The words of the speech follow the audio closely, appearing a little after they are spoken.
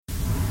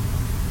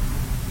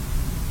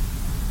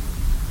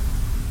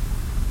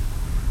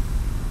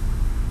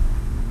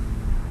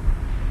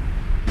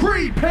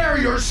Prepare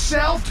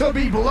yourself to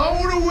be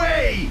blown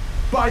away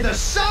by the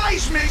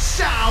seismic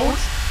sounds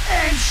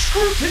and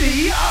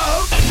scrutiny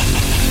of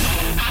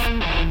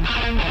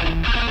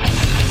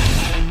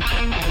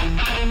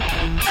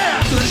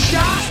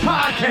Aftershocks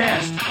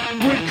Podcast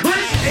with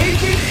Chris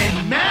Aiken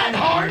and Matt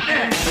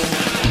Hartnett.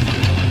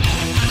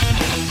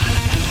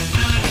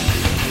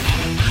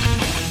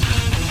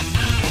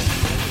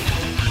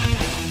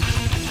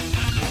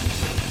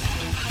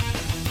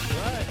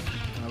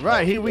 All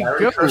right, here we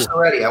go.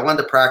 Already, I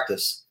wanted to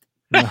practice.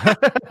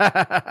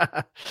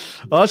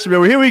 Awesome,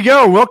 man. Well, here we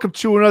go. Welcome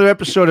to another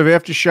episode of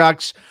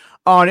Aftershocks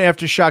on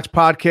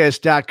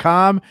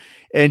AftershocksPodcast.com.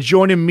 And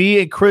joining me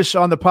and Chris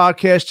on the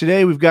podcast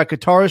today, we've got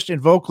guitarist and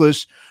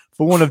vocalist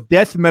for one of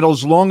death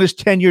metal's longest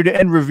tenured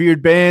and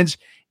revered bands,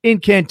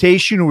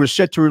 Incantation, who are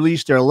set to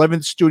release their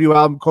 11th studio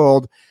album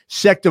called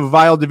Sect of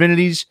Vile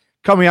Divinities,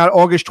 coming out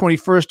August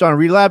 21st on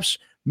Relapse.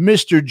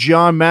 Mr.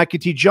 John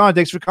McEntee. John,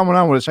 thanks for coming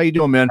on with us. How you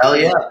doing, man? Hell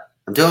yeah.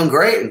 I'm doing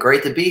great and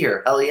great to be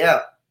here. Hell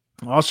yeah.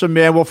 Awesome,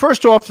 man. Well,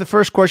 first off, the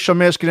first question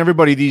I'm asking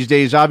everybody these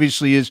days,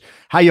 obviously, is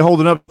how you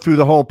holding up through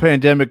the whole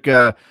pandemic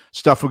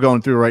stuff we're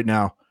going through right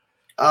now?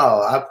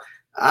 Oh,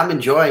 I'm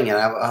enjoying it.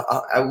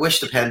 I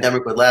wish the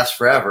pandemic would last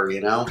forever,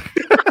 you know?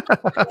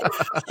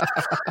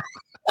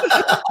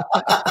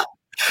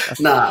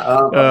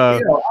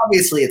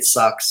 Obviously it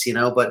sucks, you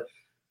know, but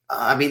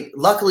I mean,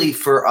 luckily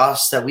for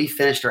us that we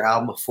finished our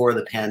album before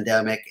the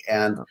pandemic,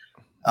 and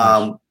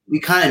we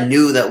kind of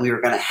knew that we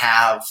were going to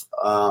have,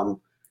 a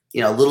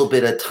little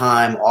bit of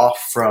time off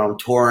from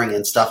touring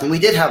and stuff. And we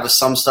did have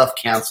some stuff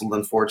canceled,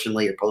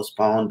 unfortunately, or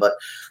postponed, but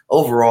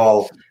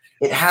overall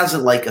it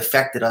hasn't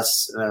affected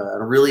us in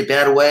a really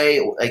bad way.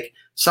 Like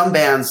some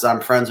bands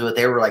I'm friends with,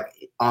 they were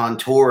on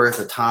tour at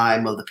the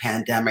time of the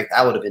pandemic.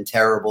 That would have been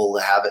terrible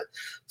to have it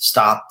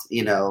stopped,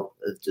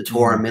 the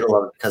tour in the middle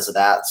of it because of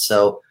that.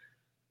 So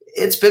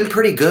it's been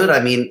pretty good. I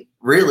mean,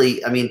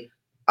 really,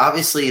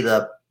 obviously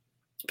the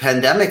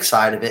pandemic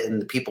side of it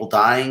and the people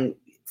dying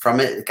from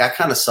it, that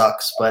kind of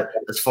sucks. But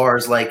as far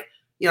as I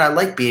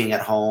like being at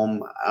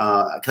home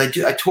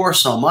because I tour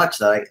so much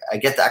that I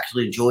get to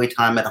actually enjoy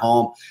time at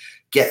home,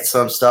 get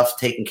some stuff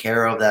taken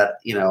care of that,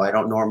 I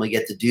don't normally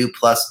get to do.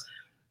 Plus,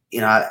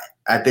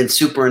 I've been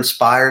super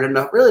inspired, and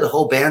really the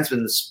whole band's been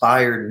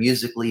inspired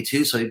musically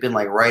too. So we've been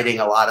writing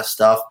a lot of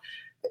stuff.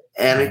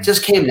 And it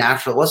just came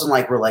natural. It wasn't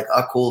we're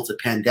oh, cool, it's a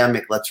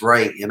pandemic, let's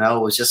write, It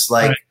was just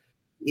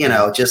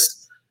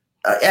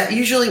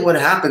usually what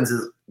happens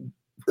is,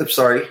 we'll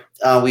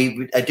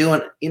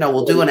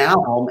do an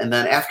album, and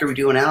then after we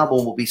do an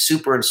album, we'll be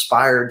super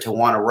inspired to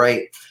want to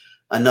write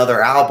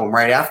another album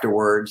right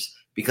afterwards,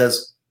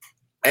 because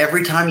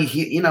every time you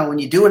hear, when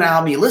you do an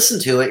album, you listen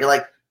to it, you're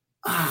like,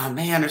 oh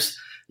man, there's,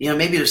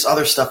 maybe there's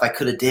other stuff I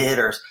could have did,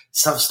 or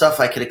some stuff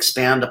I could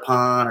expand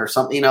upon, or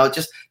something,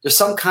 just there's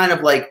some kind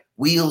of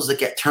wheels that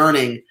get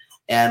turning.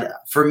 And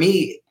for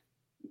me,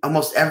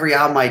 almost every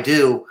album I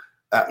do,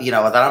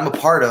 that I'm a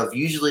part of,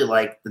 usually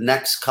the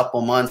next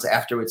couple months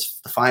after it's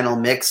the final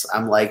mix,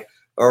 I'm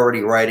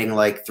already writing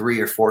 3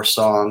 or 4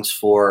 songs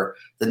for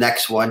the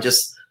next one.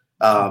 Just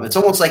it's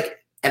almost like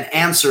an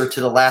answer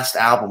to the last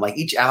album.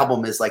 Each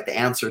album is the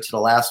answer to the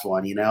last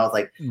one,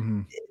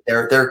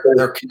 they're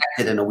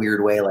connected in a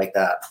weird way like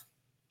that.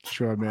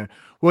 Sure, man.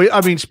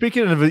 Well,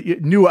 speaking of a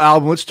new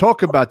album, let's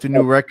talk about the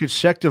new record,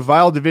 Sect of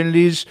Vile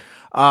Divinities,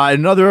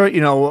 another,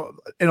 in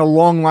a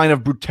long line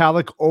of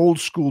brutalic old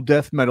school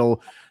death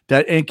metal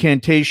that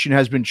Incantation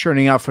has been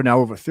churning out for now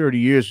over 30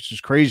 years, which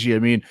is crazy.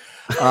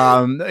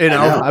 I'm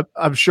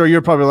sure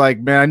you're probably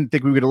man, I didn't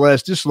think we were going to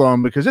last this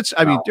long, because it's,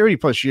 30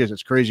 plus years.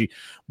 It's crazy.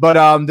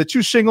 But the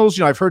 2 singles,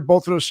 I've heard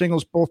both of those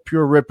singles, both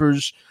pure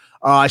rippers.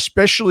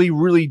 Especially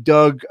really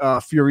dug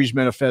Fury's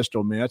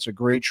Manifesto, man. That's a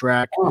great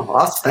track. Oh,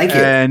 awesome. Thank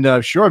you.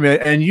 And sure, man.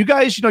 And you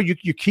guys,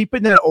 you're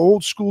keeping that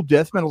old school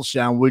death metal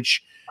sound,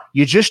 which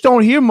you just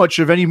don't hear much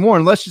of anymore,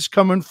 unless it's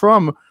coming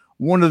from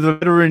one of the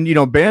veteran,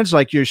 bands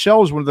like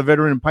yourselves, one of the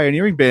veteran and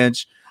pioneering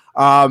bands.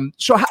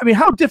 So,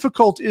 how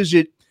difficult is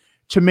it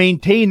to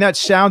maintain that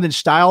sound and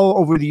style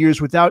over the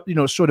years without,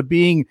 sort of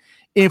being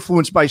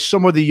influenced by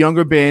some of the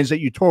younger bands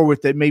that you tour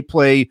with that may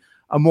play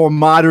a more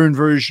modern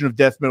version of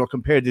death metal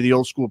compared to the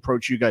old school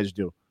approach you guys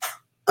do?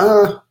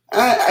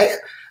 I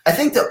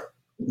think that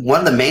one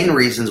of the main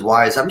reasons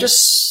why is I'm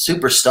just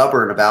super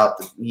stubborn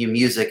about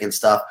music and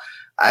stuff.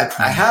 I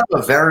have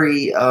a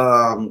very,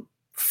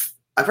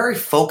 I'm very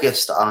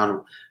focused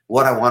on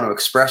what I want to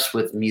express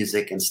with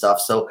music and stuff.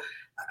 So,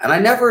 and I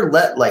never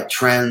let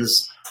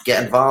trends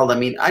get involved.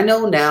 I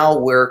know now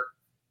we're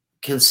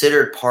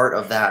considered part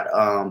of that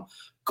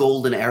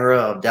golden era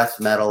of death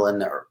metal in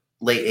the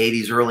late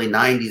 80s, early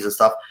 90s and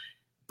stuff.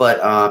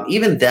 But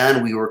even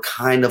then, we were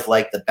kind of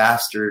the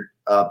bastard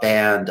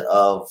band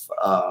of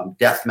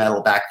death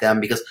metal back then,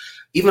 because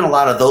even a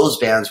lot of those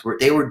bands were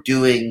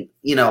doing,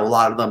 a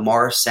lot of the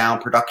Mars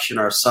Sound production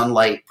or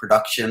Sunlight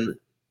production.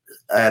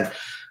 And,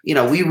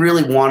 we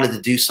really wanted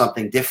to do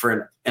something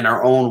different in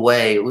our own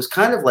way. It was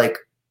kind of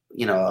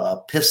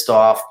a pissed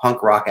off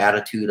punk rock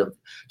attitude of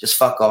just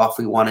fuck off.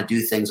 We want to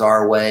do things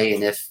our way.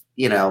 And if,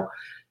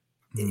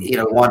 you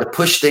know, wanted to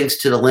push things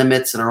to the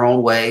limits in our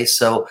own way.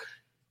 So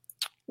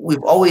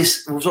we've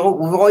always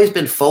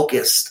been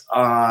focused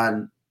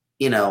on,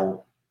 you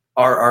know,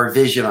 our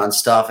vision on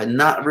stuff and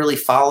not really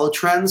follow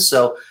trends.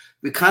 So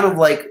we kind of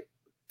like,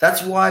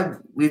 that's why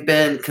we've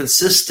been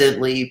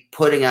consistently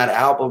putting out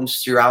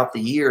albums throughout the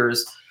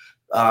years,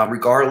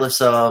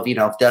 regardless of, you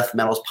know, if death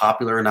metal is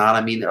popular or not.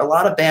 I mean, a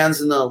lot of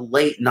bands in the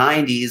late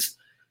 90s,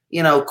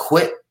 you know,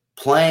 quit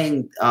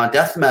playing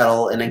death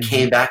metal and then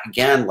came back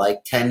again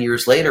like 10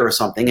 years later or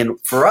something. And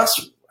for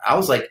us, I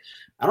was like,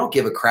 I don't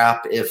give a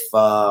crap if,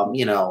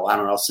 you know, I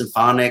don't know,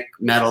 symphonic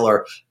metal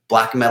or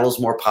black metal is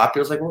more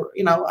popular. It's like,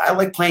 you know, I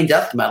like playing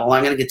death metal.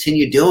 I'm going to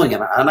continue doing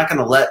it. I'm not going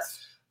to let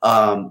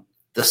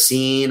the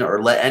scene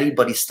or let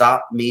anybody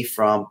stop me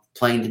from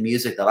playing the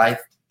music that I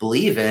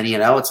believe in. You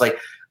know, it's like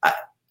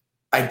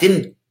I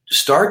didn't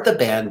start the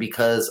band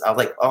because I was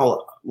like,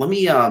 oh, let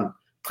me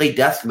play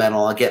death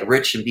metal and get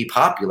rich and be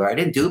popular. I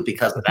didn't do it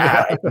because of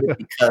that. I did it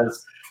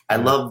because I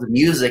love the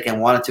music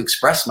and wanted to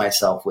express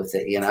myself with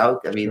it. You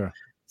know, I mean, Sure.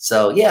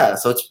 So yeah,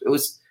 so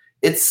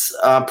it's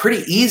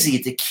pretty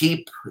easy to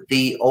keep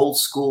the old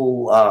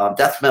school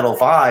death metal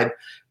vibe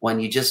when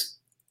you just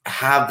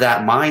have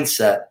that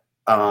mindset.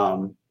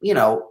 You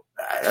know,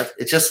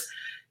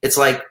 it's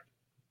like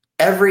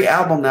every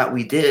album that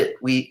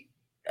we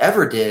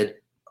ever did,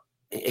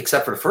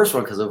 except for the first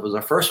one because it was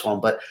our first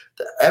one. But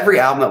every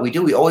album that we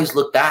do, we always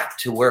look back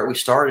to where we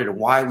started and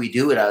why we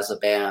do it as a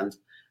band,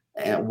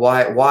 and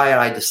why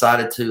I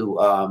decided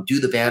to do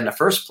the band in the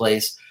first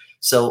place.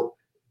 So,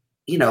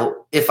 you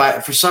know, if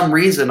for some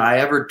reason I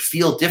ever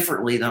feel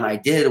differently than I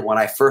did when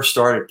I first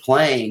started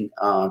playing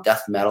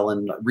death metal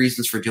and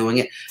reasons for doing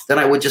it, then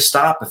I would just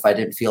stop if I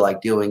didn't feel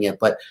like doing it.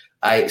 But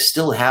I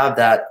still have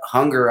that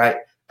hunger. I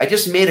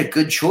just made a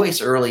good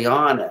choice early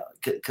on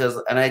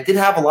and I did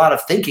have a lot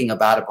of thinking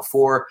about it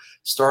before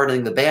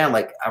starting the band.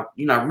 Like, I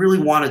really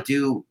want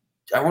to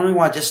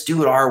just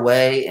do it our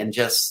way and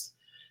just,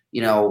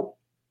 you know,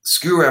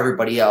 screw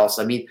everybody else.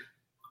 I mean,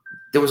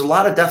 there was a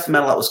lot of death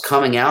metal that was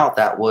coming out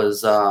that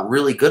was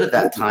really good at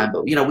that time,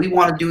 but, you know, we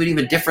want to do it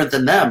even different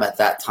than them at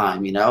that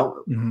time, you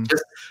know,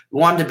 just we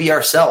wanted to be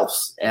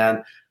ourselves.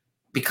 And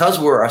because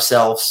we're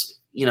ourselves,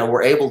 you know,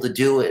 we're able to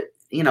do it,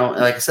 you know,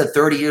 like I said,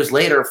 30 years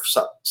later,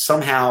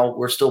 somehow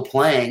we're still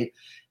playing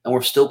and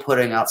we're still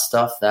putting out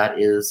stuff that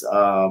is,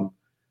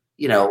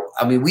 you know,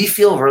 I mean, we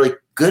feel really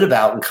good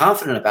about and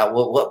confident about.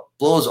 What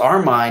blows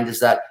our mind is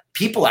that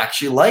people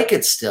actually like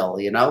it still,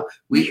 you know.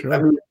 Sure.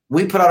 I mean,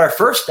 we put out our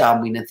first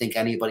album, we didn't think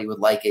anybody would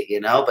like it, you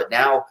know, but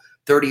now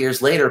 30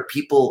 years later,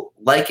 people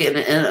like it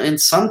in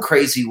some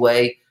crazy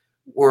way.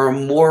 We're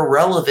more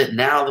relevant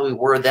now than we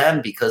were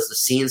then because the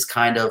scene's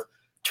kind of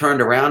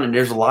turned around and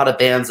there's a lot of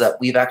bands that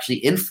we've actually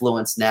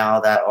influenced now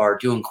that are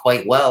doing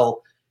quite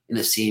well in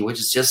the scene, which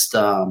is just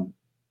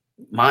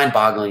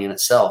mind-boggling in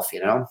itself,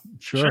 you know?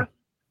 Sure.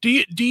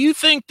 Do you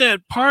think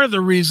that part of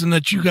the reason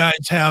that you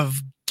guys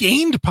have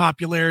gained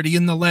popularity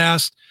in the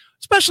last,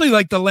 especially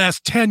like the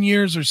last 10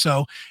 years or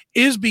so,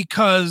 is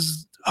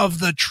because of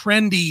the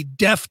trendy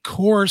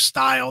deathcore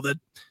style that,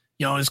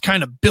 you know, is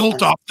kind of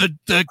built off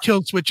the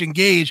Kill Switch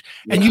Engage,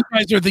 and you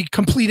guys are the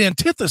complete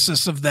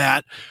antithesis of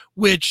that,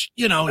 which,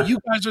 you know, you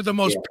guys are the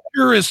most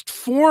purest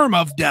form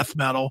of death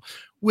metal,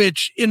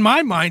 which in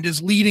my mind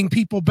is leading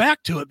people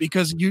back to it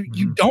because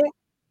you don't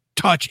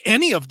touch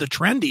any of the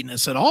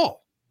trendiness at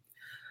all.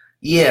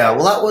 Yeah,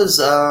 well, that was,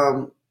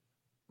 I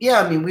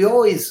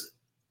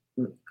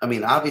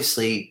mean,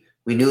 obviously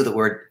we knew that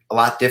we're a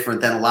lot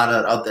different than a lot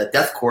of the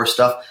deathcore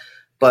stuff,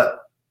 but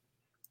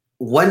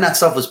when that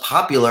stuff was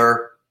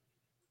popular,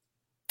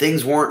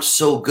 things weren't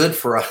so good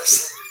for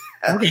us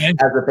as a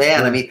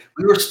band. I mean,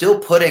 we were still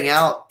putting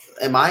out,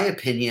 in my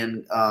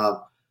opinion,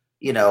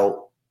 you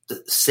know,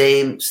 the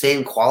same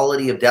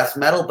quality of death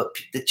metal, but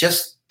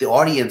just the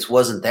audience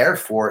wasn't there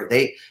for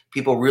it.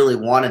 People really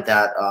wanted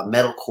that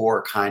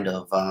metalcore kind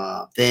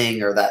of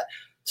thing, or that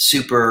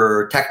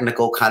super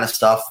technical kind of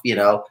stuff, you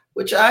know,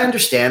 which I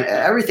understand.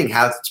 Everything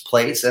has its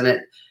place,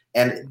 and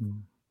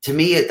to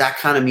me, that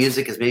kind of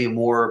music is maybe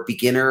more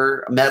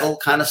beginner metal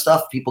kind of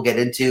stuff people get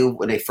into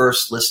when they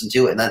first listen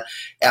to it, and then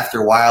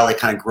after a while they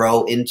kind of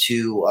grow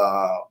into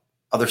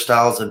other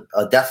styles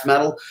of death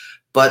metal.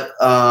 But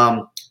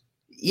I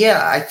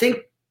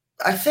think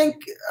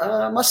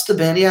must have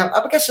been,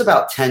 I guess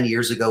about 10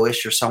 years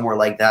ago-ish or somewhere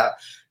like that,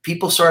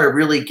 people started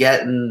really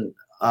getting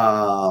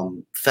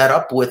fed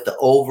up with the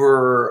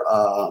over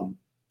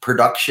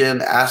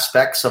production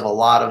aspects of a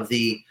lot of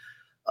the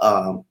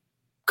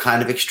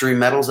kind of extreme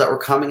metals that were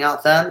coming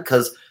out then.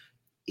 Because,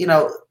 you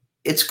know,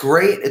 it's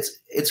great.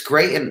 It's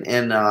great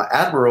and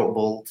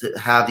admirable to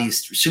have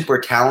these super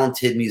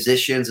talented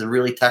musicians and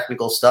really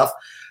technical stuff,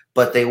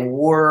 but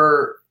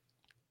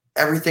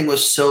everything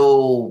was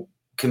so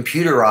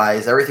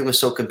computerized. Everything was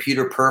so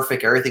computer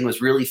perfect. Everything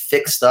was really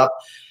fixed up.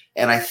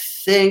 And I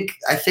think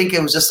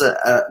it was just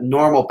a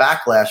normal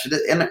backlash.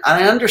 And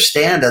I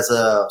understand, as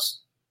a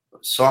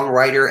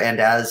songwriter and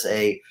as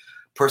a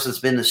person that's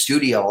been in the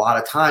studio a lot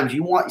of times,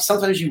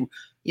 sometimes you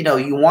you know,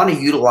 you want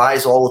to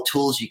utilize all the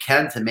tools you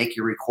can to make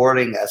your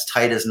recording as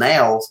tight as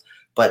nails.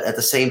 But at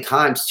the same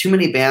time, too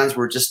many bands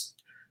were just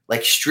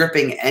like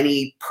stripping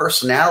any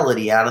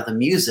personality out of the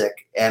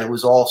music, and it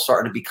was all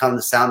starting to become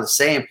the sound the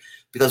same.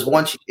 Because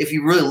if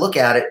you really look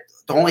at it,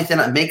 the only thing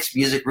that makes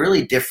music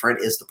really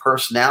different is the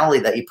personality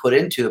that you put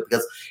into it,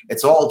 because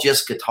it's all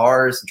just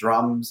guitars,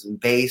 drums, and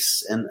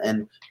bass,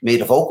 and maybe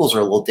the vocals are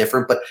a little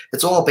different, but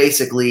it's all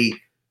basically,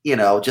 you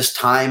know, just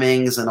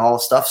timings and all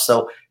stuff.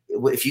 So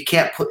if you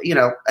can't put, you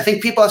know, I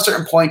think people at a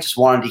certain point just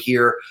wanted to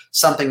hear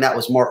something that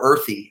was more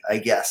earthy, I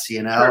guess,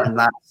 you know, and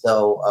not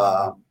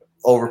so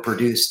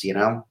overproduced, you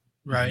know?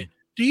 Right.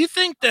 Do you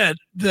think that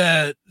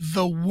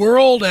the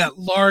world at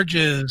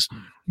large's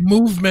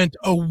movement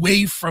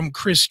away from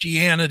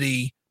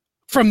Christianity,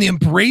 from the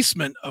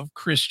embracement of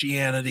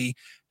Christianity,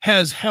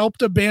 has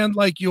helped a band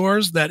like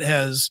yours that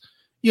has,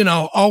 you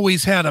know,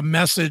 always had a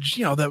message,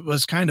 you know, that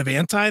was kind of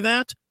anti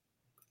that?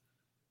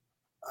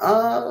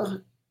 I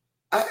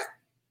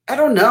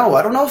don't know.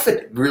 I don't know if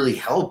it really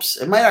helps.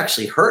 It might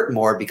actually hurt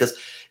more, because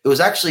it was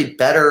actually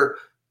better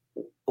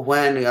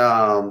when,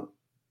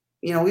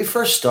 you know, we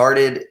first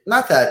started.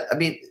 Not that, I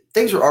mean,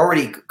 things were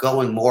already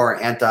going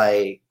more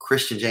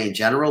anti-Christian in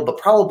general, but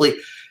probably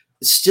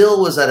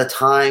still was at a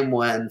time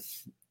when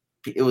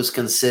it was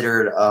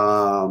considered,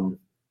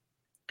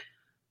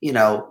 you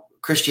know,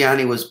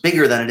 Christianity was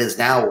bigger than it is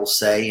now, we'll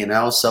say, you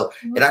know, so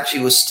it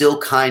actually was still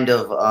kind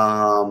of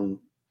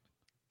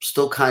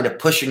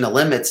pushing the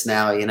limits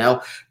now, you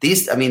know.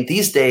 These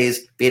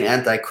days being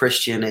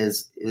anti-Christian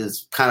is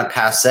kind of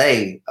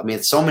passé. I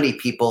mean, so many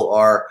people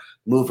are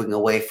moving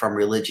away from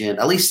religion,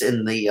 at least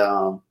in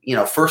the you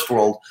know, first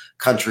world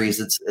countries.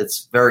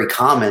 It's very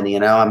common, you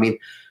know. I mean,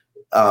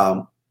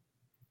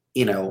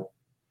 you know,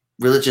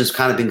 religion's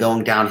kind of been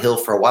going downhill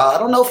for a while. I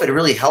don't know if it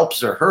really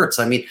helps or hurts.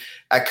 I mean,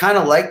 I kind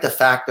of like the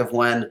fact of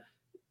when,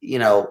 you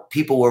know,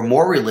 people were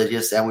more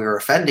religious and we were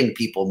offending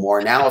people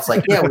more. Now it's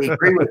like, yeah, we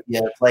agree with you.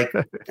 It's like,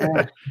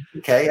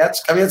 okay,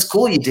 it's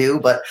cool you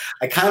do, but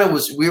our goal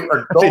was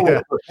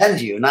to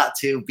offend you, not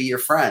to be your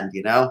friend,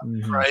 you know?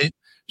 Right.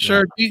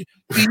 Sure. Yeah.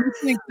 Do you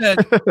think that,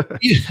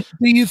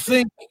 do you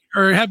think,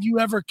 or have you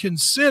ever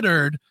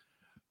considered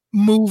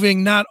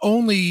moving not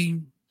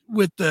only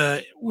with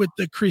the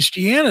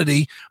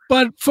Christianity,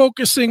 but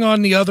focusing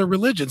on the other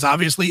religions?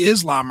 Obviously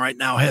Islam right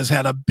now has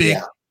had a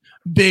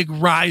big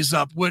rise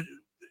up.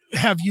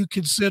 Have you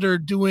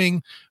considered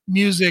doing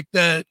music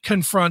that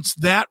confronts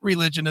that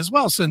religion as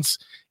well? Since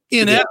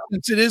in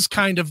essence, it is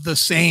kind of the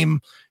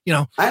same, you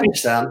know. I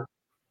understand.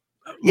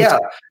 Yeah,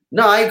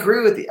 no, I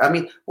agree with you. I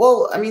mean,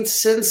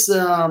 since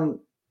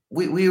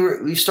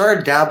we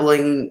started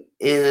dabbling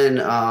in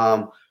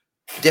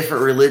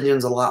different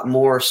religions a lot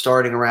more,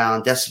 starting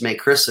around Decimate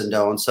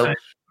Christendom. So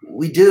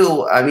we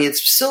do. I mean,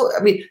 it's still.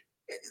 I mean,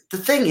 the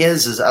thing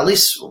is at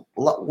least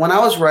when I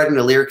was writing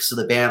the lyrics of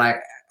the band, I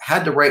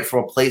had to write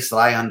from a place that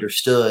I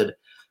understood,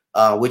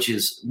 which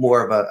is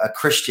more of a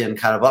Christian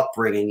kind of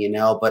upbringing, you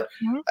know. But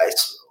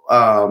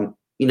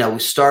you know, we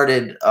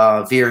started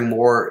veering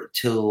more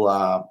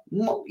to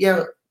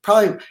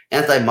probably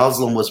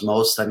anti-Muslim was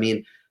most. I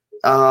mean,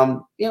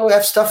 you know, we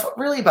have stuff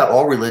really about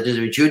all religions.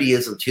 I mean,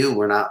 Judaism too.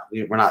 We're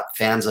not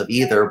fans of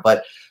either.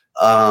 But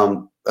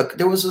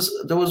there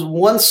was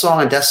one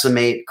song in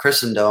Decimate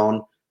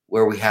Christendom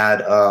where we had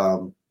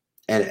an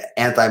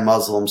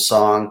anti-Muslim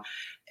song.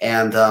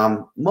 And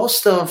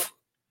most of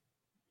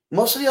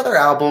the other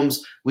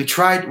albums, we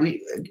tried to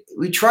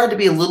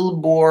be a little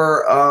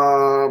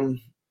more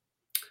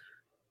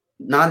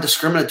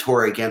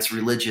non-discriminatory against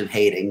religion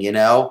hating, you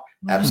know.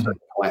 At a certain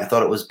point, I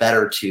thought it was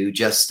better to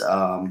just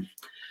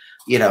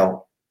you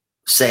know,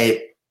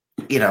 say,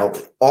 you know,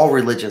 all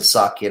religions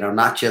suck, you know,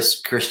 not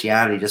just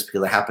Christianity just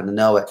because I happen to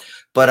know it.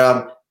 But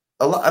on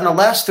the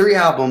last 3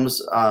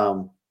 albums,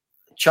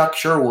 Chuck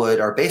Sherwood,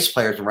 our bass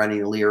player, is writing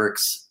the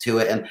lyrics to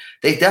it, and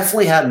they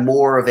definitely had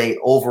more of a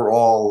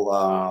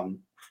overall,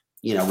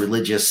 you know,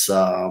 religious,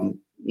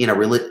 you know,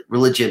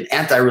 religion,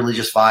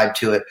 anti-religious vibe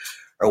to it,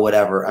 or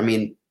whatever. I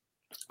mean,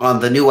 on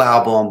the new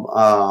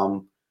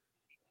album,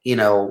 you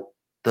know,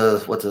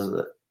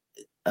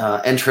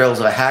 Entrails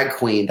of a Hag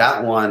Queen,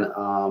 that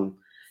one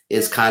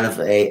is kind of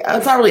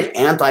it's not really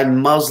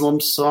anti-Muslim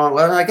song.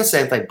 Well, I guess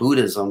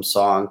anti-Buddhism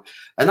song.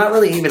 And not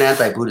really even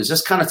anti-Buddhist,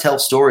 just kind of tell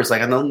stories.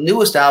 Like on the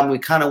newest album, we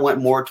kind of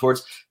went more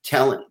towards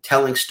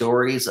telling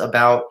stories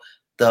about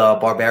the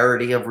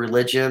barbarity of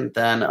religion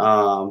than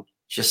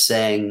just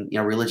saying, you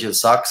know, religion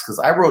sucks. Because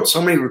I wrote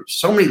so many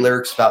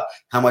lyrics about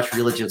how much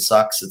religion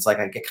sucks. It's like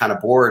I get kind of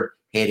bored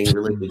hating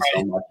religion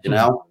so much, you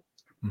know?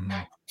 Mm-hmm.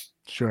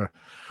 Sure.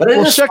 But it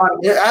is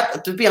fun.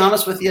 To be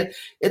honest with you,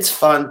 it's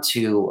fun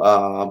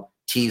to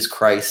tease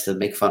Christ and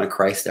make fun of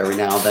Christ every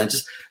now and then.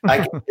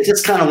 It's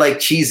just kind of like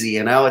cheesy,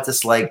 you know? It's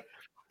just like,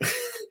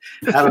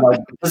 I don't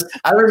know.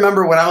 I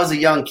remember when I was a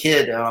young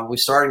kid, we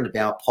started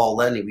about Paul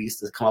Lenny. We used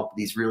to come up with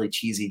these really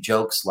cheesy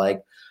jokes,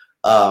 like,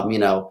 you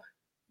know,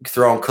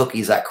 throwing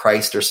cookies at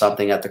Christ or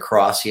something at the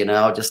cross, you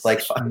know, just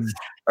like fun.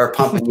 or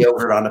pumping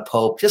yogurt on the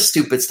Pope, just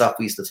stupid stuff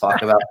we used to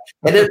talk about.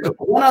 And then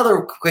one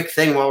other quick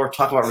thing while we're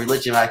talking about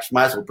religion, I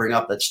might as well bring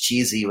up that's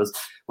cheesy, was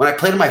when I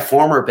played in my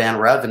former band,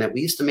 Revenant,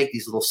 we used to make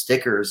these little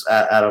stickers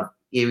out of,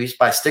 we used to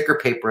buy sticker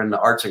paper in the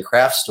arts and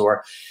crafts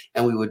store,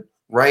 and we would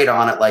write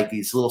on it like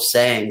these little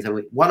sayings.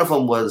 And one of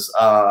them was,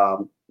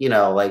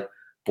 like,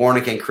 born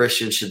again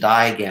Christians should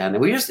die again.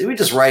 And we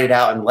just write it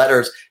out in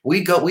letters.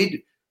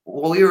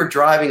 While we were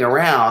driving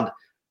around,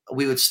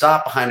 we would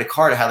stop behind a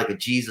car to have like a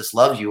Jesus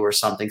loves you or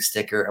something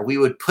sticker. And we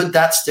would put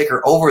that sticker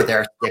over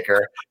their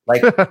sticker.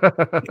 Like,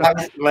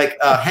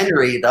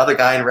 Henry, the other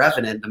guy in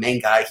Revenant, the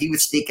main guy, he would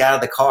sneak out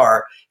of the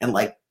car and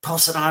like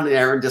post it on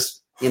there and just,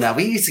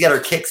 we used to get our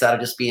kicks out of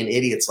just being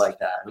idiots like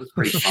that. It was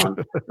pretty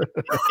fun.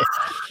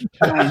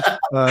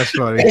 That's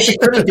funny. I guess you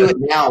couldn't do it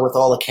now with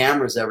all the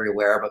cameras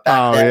everywhere, but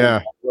back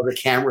then, all the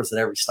cameras at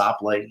every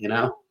stoplight,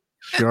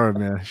 Sure,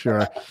 man.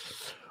 Sure.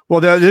 Well,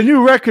 the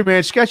new record, man,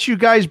 it's got you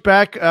guys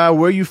back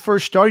where you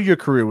first started your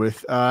career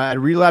with at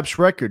Relapse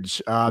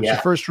Records. It's your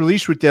first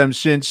release with them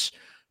since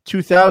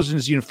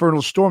 2000's The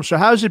Infernal Storm. So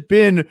how's it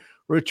been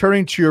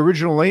returning to your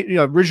original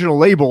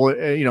label,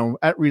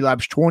 at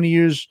Relapse 20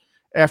 years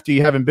after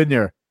you haven't been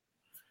there?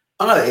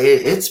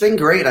 It's been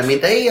great. I mean,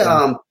 they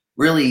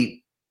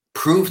really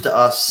proved to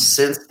us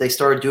since they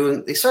started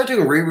doing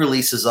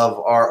re-releases of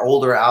our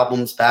older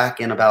albums back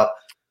in about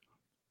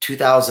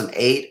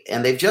 2008,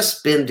 and they've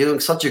just been doing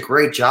such a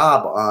great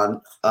job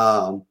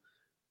on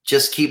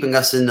just keeping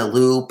us in the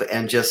loop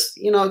and just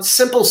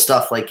simple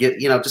stuff like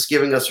just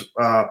giving us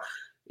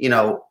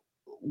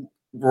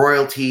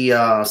royalty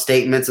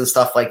statements and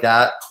stuff like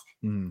that.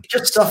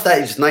 Just stuff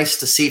that is nice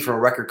to see from a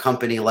record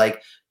company,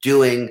 like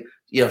doing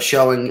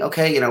showing,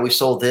 okay, we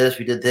sold this,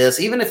 we did this.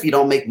 Even if you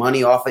don't make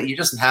money off it, you're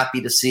just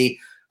happy to see,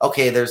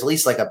 okay, there's at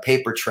least like a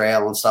paper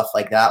trail and stuff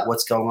like that,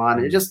 what's going on.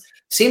 And it just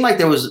seemed like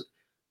there was,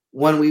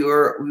 when we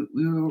were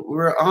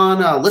on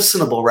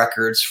Listenable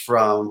Records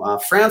from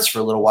France for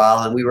a little while,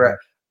 and we were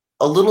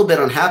a little bit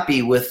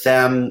unhappy with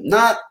them.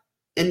 Not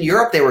in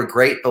Europe, they were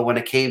great, but when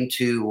it came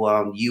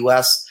to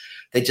US,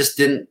 they just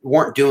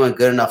weren't doing a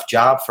good enough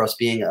job for us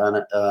being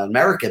an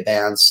American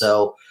band.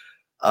 So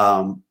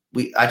I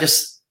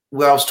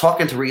was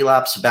talking to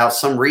Relapse about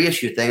some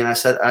reissue thing, and I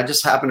said, I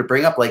just happened to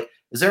bring up, like,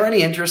 is there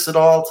any interest at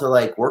all to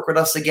like work with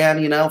us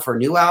again, for a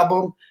new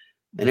album?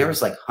 And it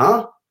was like,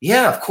 huh?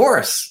 Yeah, of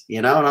course.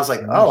 And I was like,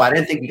 oh, I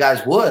didn't think you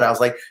guys would. I was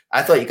like,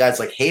 I thought you guys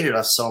like hated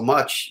us so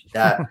much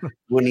that you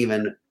wouldn't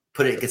even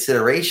put it in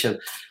consideration.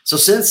 So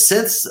since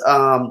it's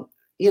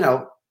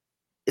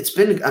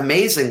been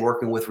amazing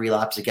working with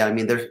Relapse again. I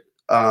mean, there's,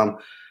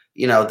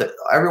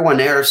 everyone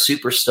there is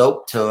super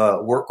stoked to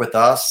work with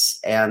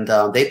us, and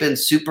they've been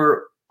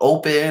super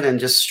open and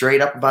just straight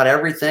up about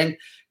everything.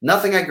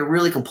 Nothing I could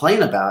really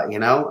complain about.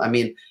 I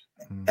mean,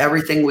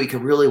 everything we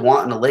could really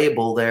want in a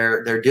label,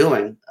 they're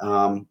doing.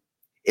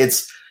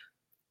 It's,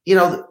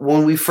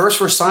 when we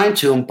first were signed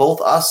to them, both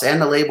us and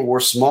the label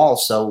were small.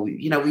 So,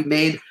 we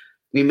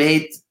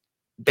made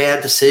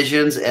bad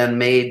decisions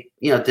and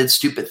did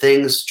stupid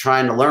things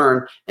trying to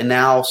learn. And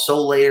now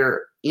so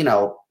later,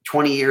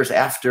 20 years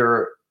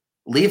after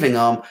leaving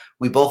them,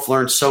 we both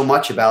learned so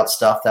much about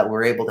stuff that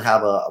we're able to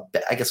have a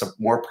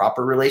more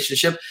proper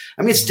relationship.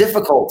 I mean, it's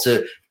difficult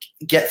to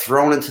get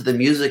thrown into the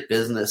music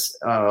business.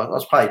 I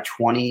was probably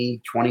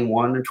 20,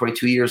 21 or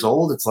 22 years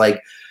old. It's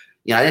like,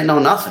 I didn't know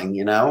nothing,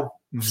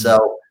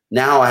 So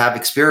now I have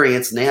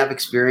experience and they have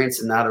experience,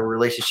 and now the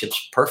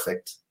relationship's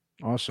perfect.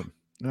 Awesome.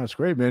 That's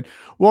great, man.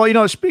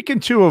 Well, speaking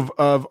too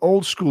of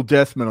old school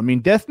death metal, I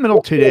mean, death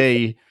metal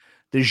today,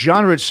 the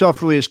genre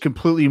itself really is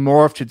completely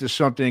morphed into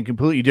something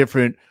completely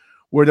different,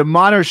 where the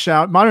modern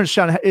sound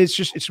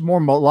it's more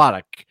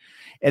melodic.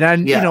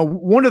 And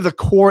one of the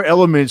core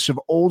elements of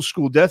old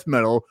school death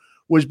metal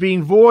was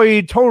being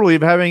void totally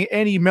of having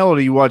any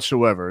melody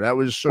whatsoever. That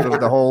was sort of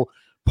the whole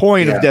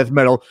point of death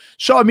metal.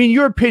 So, I mean,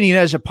 your opinion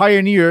as a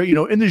pioneer,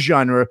 in the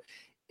genre,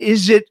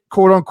 is it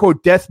quote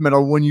unquote death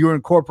metal when you're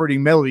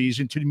incorporating melodies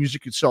into the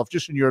music itself?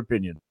 Just in your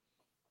opinion.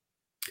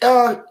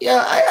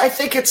 I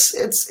think it's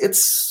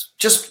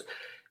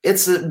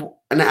an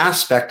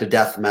aspect of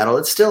death metal.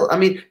 It's still, I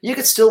mean, you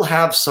could still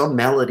have some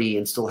melody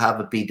and still have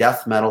it be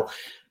death metal.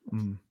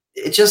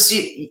 It just,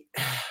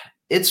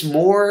 it's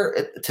more,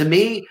 to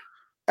me,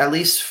 at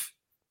least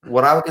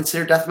what I would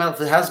consider death metal.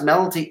 If it has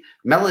melody,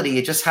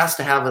 it just has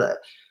to have an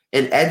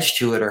edge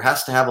to it, or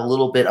has to have a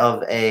little bit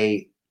of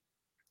a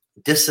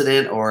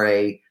dissonant or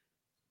a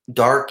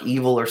dark,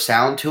 evil or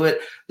sound to it.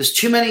 There's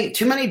too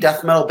many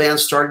death metal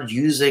bands started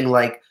using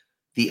like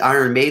the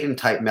Iron Maiden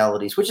type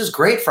melodies, which is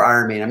great for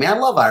Iron Maiden. I mean, I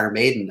love Iron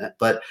Maiden,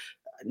 but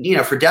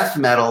for death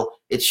metal,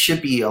 it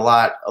should be a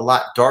lot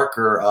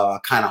darker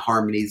kind of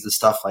harmonies and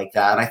stuff like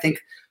that. And I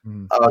think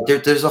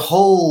there's a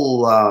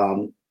whole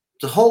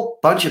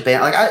bunch of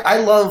bands. Like I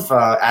love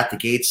At the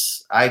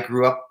Gates. I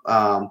grew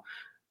up.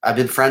 I've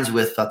been friends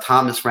with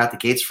Thomas from At the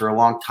Gates for a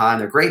long time.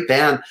 They're a great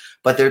band,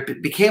 but there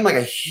became like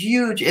a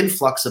huge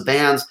influx of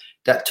bands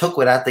that took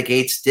what At the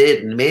Gates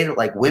did and made it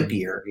like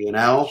wimpier,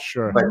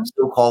 Sure. But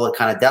still call it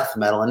kind of death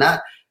metal. And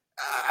that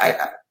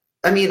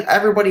I mean,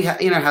 everybody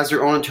has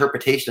their own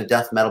interpretation of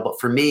death metal, but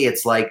for me,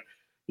 it's like,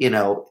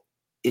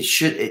 it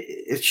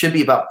should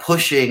be about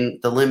pushing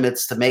the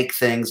limits to make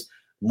things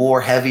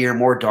more heavier,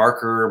 more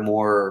darker,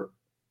 more,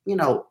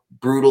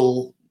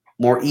 brutal,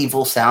 more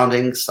evil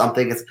sounding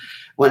something.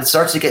 When it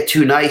starts to get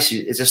too nice,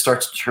 it just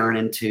starts to turn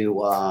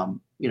into,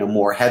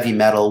 more heavy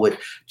metal with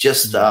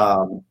just,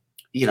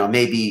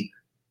 maybe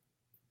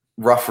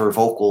rougher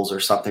vocals or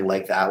something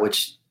like that,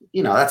 which,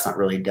 that's not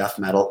really death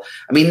metal.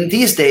 I mean,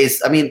 these days,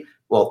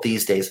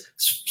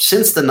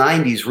 since the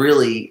 90s,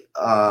 really,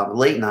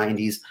 late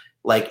 90s,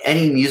 like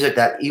any music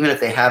that, even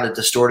if they had a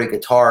distorted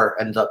guitar,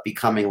 ends up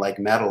becoming like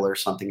metal or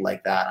something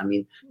like that. I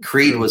mean,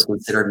 Creed was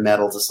considered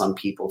metal to some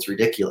people. It's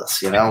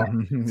ridiculous, Yeah.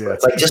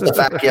 It's like just the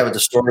fact you have a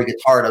distorted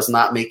guitar does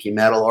not make you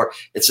metal, or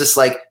it's just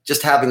like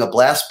just having a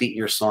blast beat in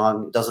your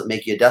song doesn't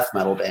make you a death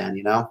metal band,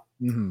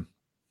 Mm-hmm.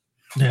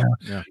 Yeah.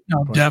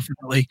 No,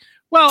 definitely.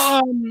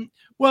 Well,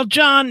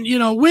 John,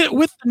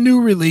 with the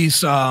new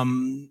release, what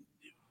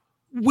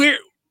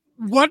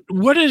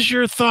is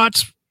your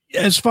thoughts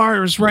as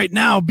far as right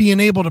now being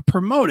able to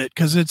promote it?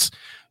 Because it's,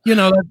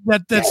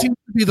 that seems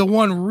to be the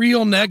one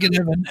real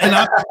negative. And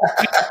death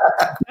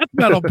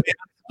metal band,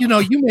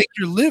 you make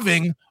your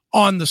living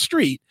on the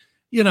street,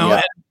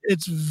 and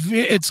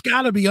it's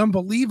got to be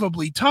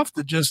unbelievably tough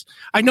to just.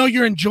 I know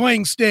you're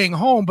enjoying staying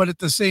home, but at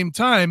the same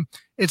time,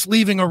 it's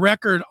leaving a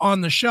record on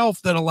the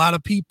shelf that a lot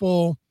of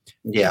people,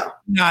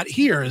 not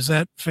hear. Is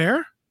that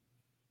fair?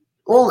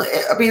 Well,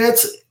 I mean,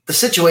 the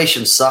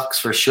situation sucks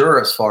for sure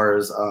as far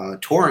as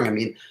touring. I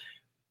mean,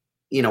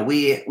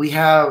 we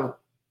had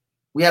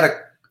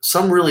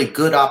some really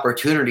good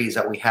opportunities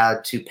that we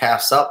had to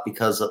pass up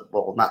because of,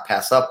 not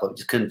pass up, but we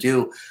just couldn't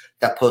do.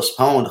 Got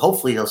postponed.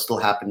 Hopefully it'll still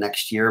happen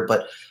next year.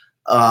 But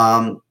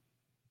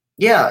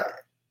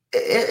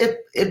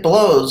it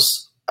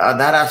blows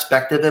that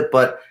aspect of it.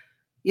 But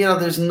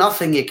there's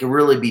nothing that can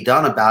really be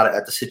done about it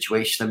at the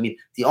situation. I mean,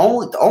 the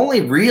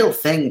only real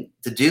thing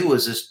to do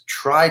is just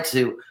try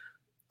to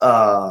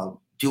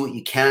do what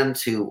you can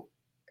to,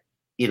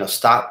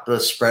 stop the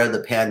spread of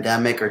the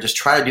pandemic, or just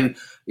try to do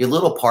your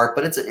little part.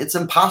 But it's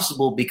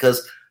impossible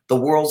because the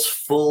world's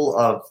full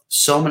of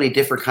so many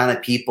different kind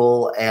of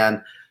people,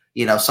 and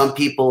some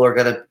people are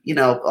gonna,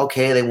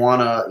 okay, they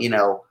want to,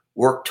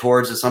 work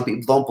towards it. Some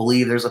people don't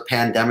believe there's a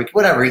pandemic.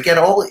 Whatever, you get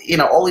all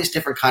these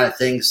different kind of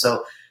things.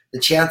 So the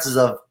chances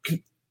of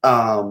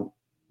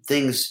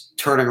things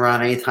turning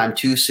around anytime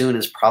too soon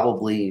is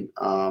probably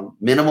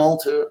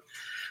minimal.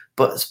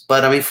 But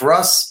I mean, for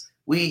us,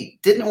 we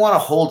didn't want to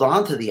hold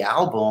on to the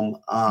album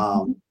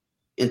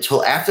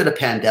until after the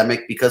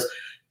pandemic, because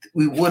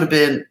we would have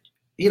been,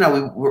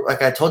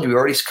 like I told you, we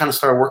already kind of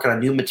started working on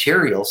new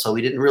material, so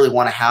we didn't really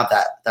want to have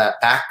that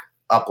back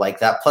up like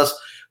that. Plus,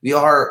 we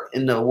are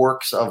in the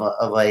works of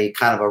a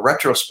kind of a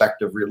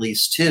retrospective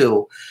release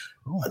too,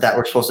 that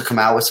we're supposed to come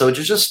out with. So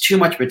there's just too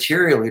much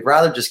material. We'd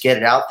rather just get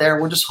it out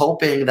there. We're just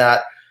hoping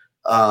that,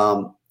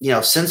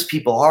 since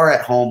people are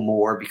at home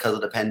more because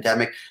of the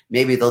pandemic,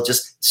 maybe they'll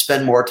just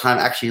spend more time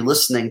actually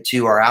listening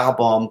to our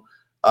album,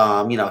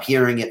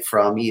 hearing it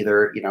from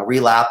either,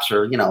 Relapse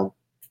or, the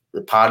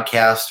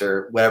podcast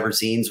or whatever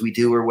zines we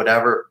do or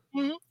whatever.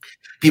 Mm-hmm.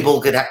 People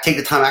could take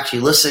the time to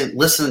actually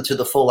listen to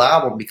the full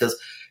album, because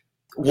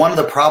one of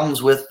the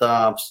problems with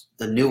the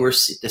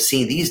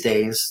scene these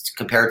days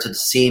compared to the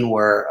scene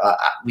where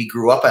I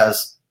grew up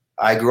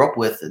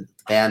with the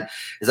band,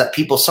 is that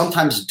people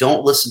sometimes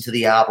don't listen to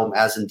the album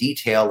as in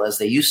detail as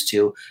they used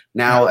to.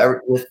 Now,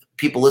 with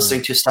people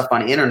listening to stuff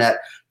on the internet,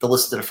 they'll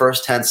listen to the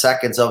first 10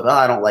 seconds of,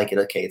 I don't like it,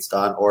 okay, it's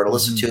done. Or to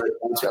listen to it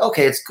and say,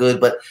 okay, it's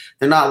good, but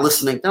they're not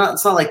listening.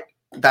 It's not like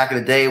back in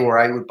the day where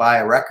I would buy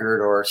a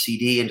record or a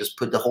CD and just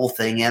put the whole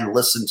thing in and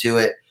listen to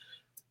it,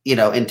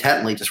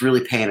 intently, just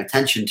really paying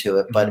attention to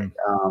it. But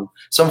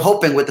so I'm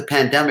hoping with the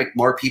pandemic,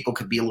 more people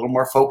could be a little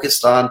more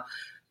focused on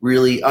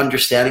really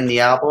understanding the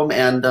album.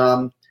 And,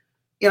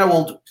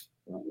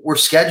 we're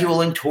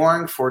scheduling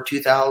touring for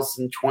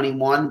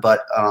 2021,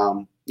 but,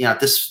 at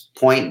this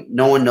point,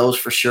 no one knows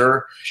for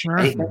sure.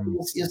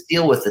 Just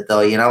deal with it, though.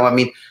 I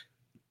mean,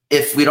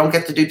 if we don't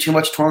get to do too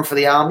much touring for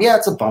the album,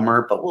 it's a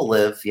bummer, but we'll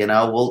live.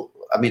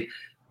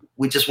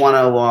 We just want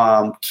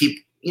to keep,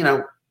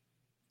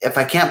 if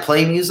I can't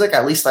play music,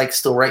 at least I can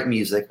still write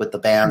music with the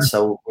band.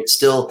 So it's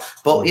still,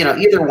 but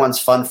either one's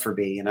fun for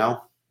me.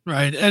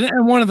 Right.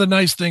 And one of the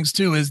nice things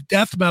too is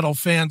death metal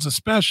fans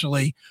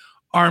especially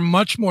are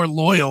much more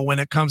loyal when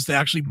it comes to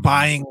actually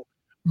buying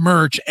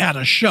merch at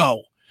a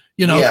show.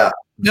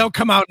 They'll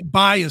come out and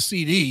buy a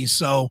CD.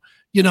 So,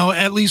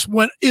 at least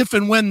if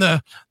and when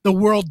the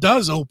world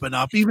does open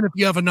up, even if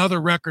you have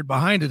another record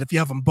behind it, if you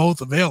have them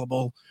both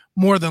available,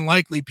 more than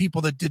likely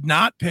people that did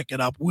not pick it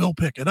up will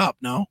pick it up.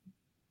 No?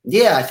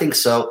 Yeah, I think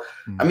so.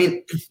 I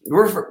mean,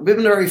 we've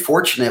been very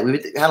fortunate.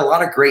 We've had a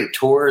lot of great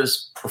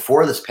tours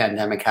before this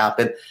pandemic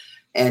happened.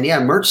 And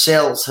merch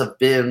sales have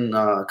been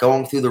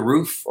going through the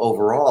roof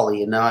overall.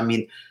 I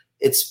mean,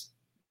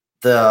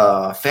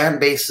 the fan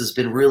base has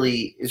been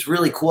really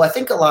cool. I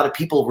think a lot of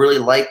people really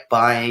like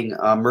buying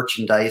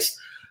merchandise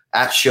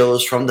at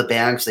shows from the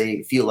band because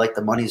they feel like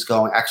the money's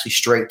going actually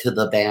straight to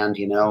the band,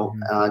 you know.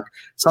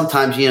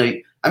 Sometimes, you know,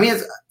 I mean,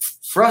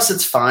 for us,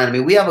 it's fine. I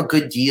mean, we have a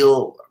good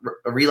deal.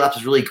 Relapse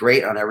is really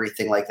great on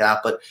everything like that.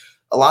 But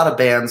a lot of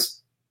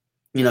bands,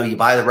 you know, you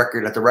buy the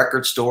record at the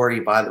record store,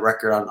 you buy the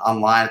record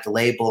online at the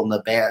label, and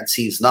the band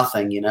sees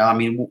nothing, you know. I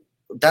mean,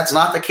 that's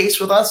not the case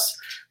with us.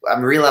 I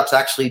mean, Relapse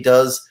actually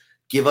does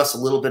give us a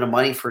little bit of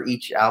money for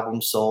each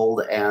album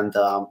sold. And,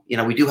 you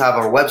know, we do have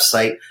our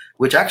website,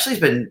 which actually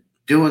has been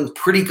doing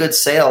pretty good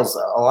sales.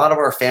 A lot of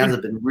our fans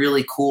have been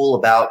really cool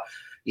about,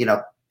 you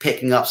know,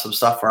 picking up some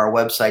stuff on our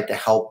website to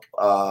help,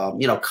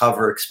 you know,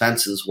 cover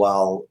expenses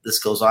while this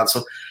goes on.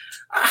 So,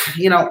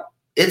 you know,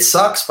 it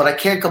sucks, but I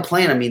can't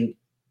complain. I mean,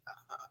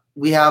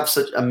 we have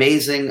such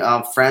amazing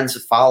friends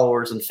and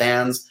followers and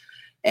fans,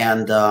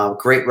 and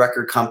great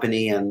record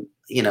company, and,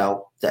 you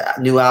know, the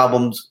new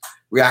albums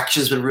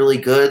reaction's been really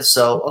good.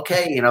 So,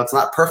 okay, you know, it's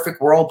not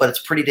perfect world, but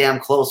it's pretty damn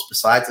close.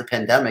 Besides the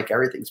pandemic,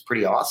 everything's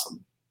pretty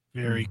awesome.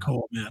 Very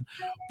cool, man.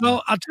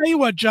 Well, I'll tell you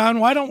what, John,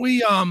 why don't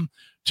we,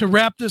 to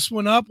wrap this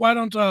one up, why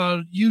don't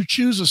you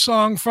choose a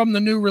song from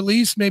the new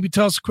release? Maybe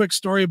tell us a quick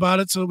story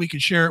about it so we can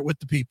share it with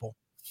the people.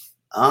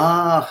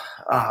 I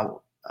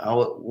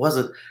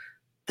wasn't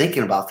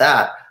thinking about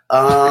that.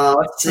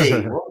 Let's see.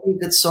 What would be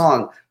a good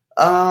song?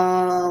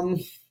 I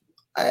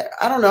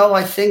don't know.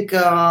 I think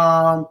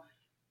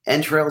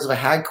Entrails of a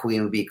Hag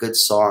Queen would be a good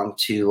song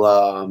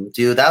to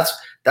do.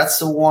 That's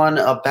the one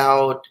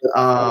about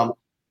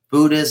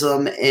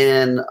Buddhism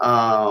in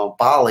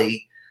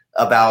Bali,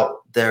 about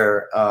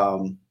their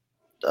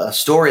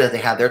story that they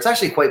have there. It's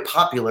actually quite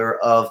popular,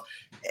 of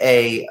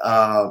a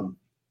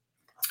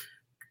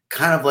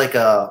kind of like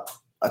a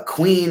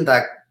queen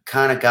that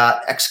kind of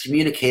got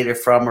excommunicated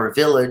from her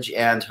village,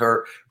 and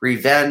her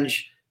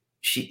revenge,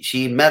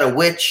 she met a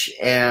witch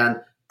and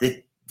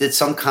did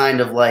some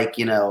kind of, like,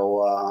 you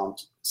know,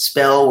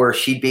 spell where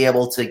she'd be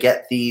able to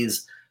get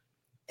these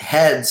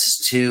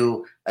heads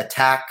to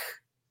attack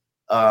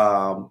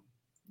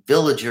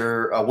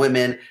villager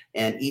women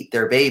and eat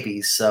their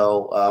babies.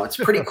 So it's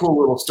a pretty cool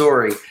little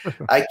story.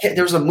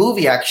 There's a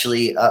movie,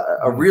 actually,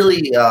 a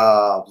really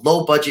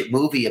low budget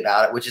movie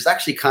about it, which is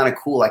actually kind of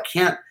cool. I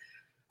can't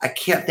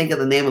think of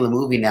the name of the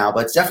movie now,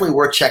 but it's definitely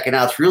worth checking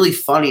out. It's really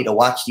funny to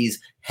watch these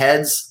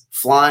heads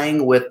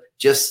flying with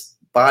just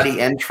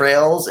body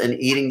entrails and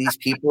eating these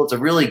people. It's a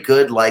really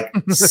good, like,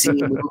 scene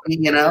movie,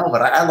 you know,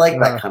 but I like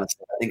that kind of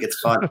stuff. I think it's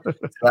fun.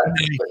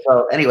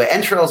 So anyway,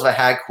 Entrails of a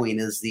Hag Queen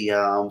is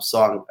the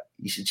song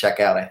you should check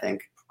out, I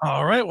think.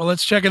 All right, well,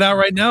 let's check it out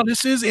right now.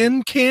 This is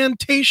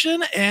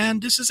Incantation,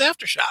 and this is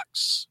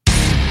Aftershocks.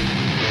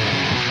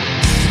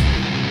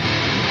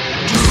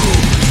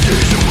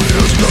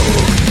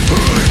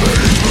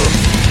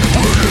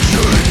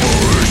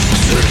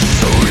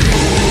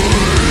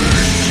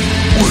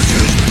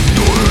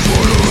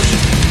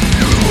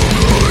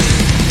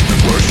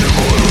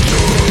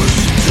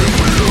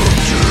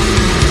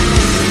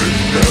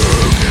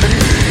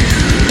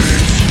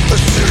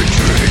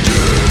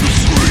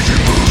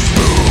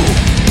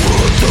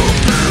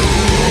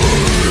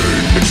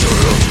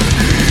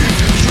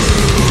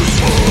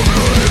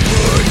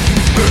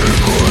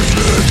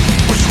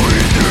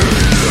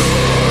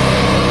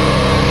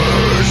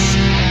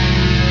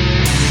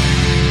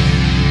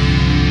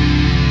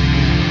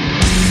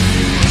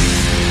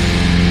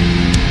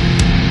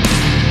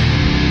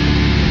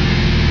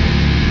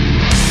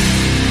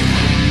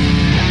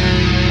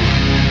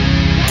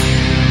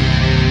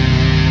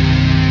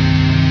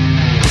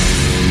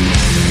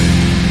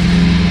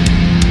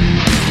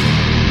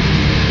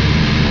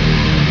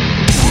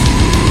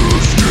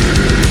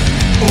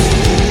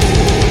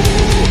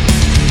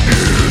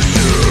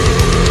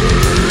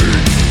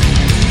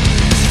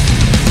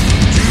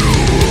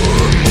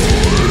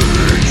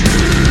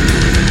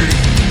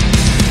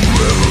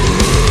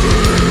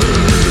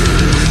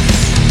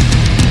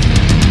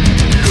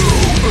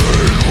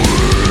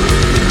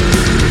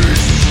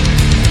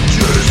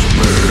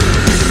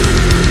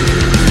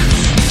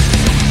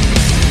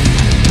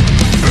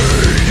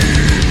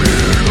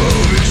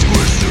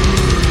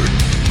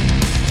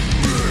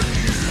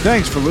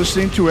 Thanks for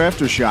listening to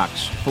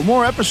Aftershocks. For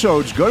more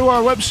episodes, go to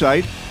our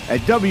website at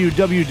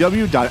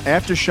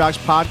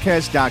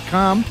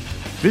www.aftershockspodcast.com.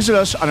 Visit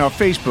us on our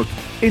Facebook,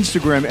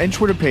 Instagram, and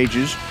Twitter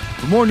pages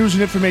for more news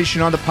and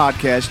information on the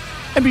podcast.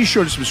 And be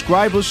sure to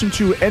subscribe, listen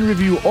to, and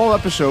review all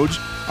episodes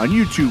on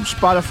YouTube,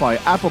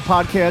 Spotify, Apple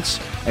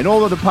Podcasts, and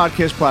all other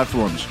podcast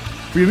platforms.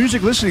 For your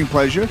music listening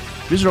pleasure,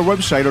 visit our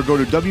website or go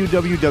to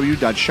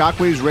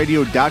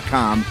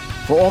www.shockwavesradio.com.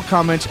 For all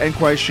comments and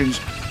questions,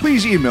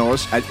 please email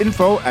us at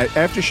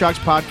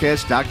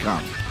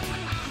info@aftershockspodcast.com.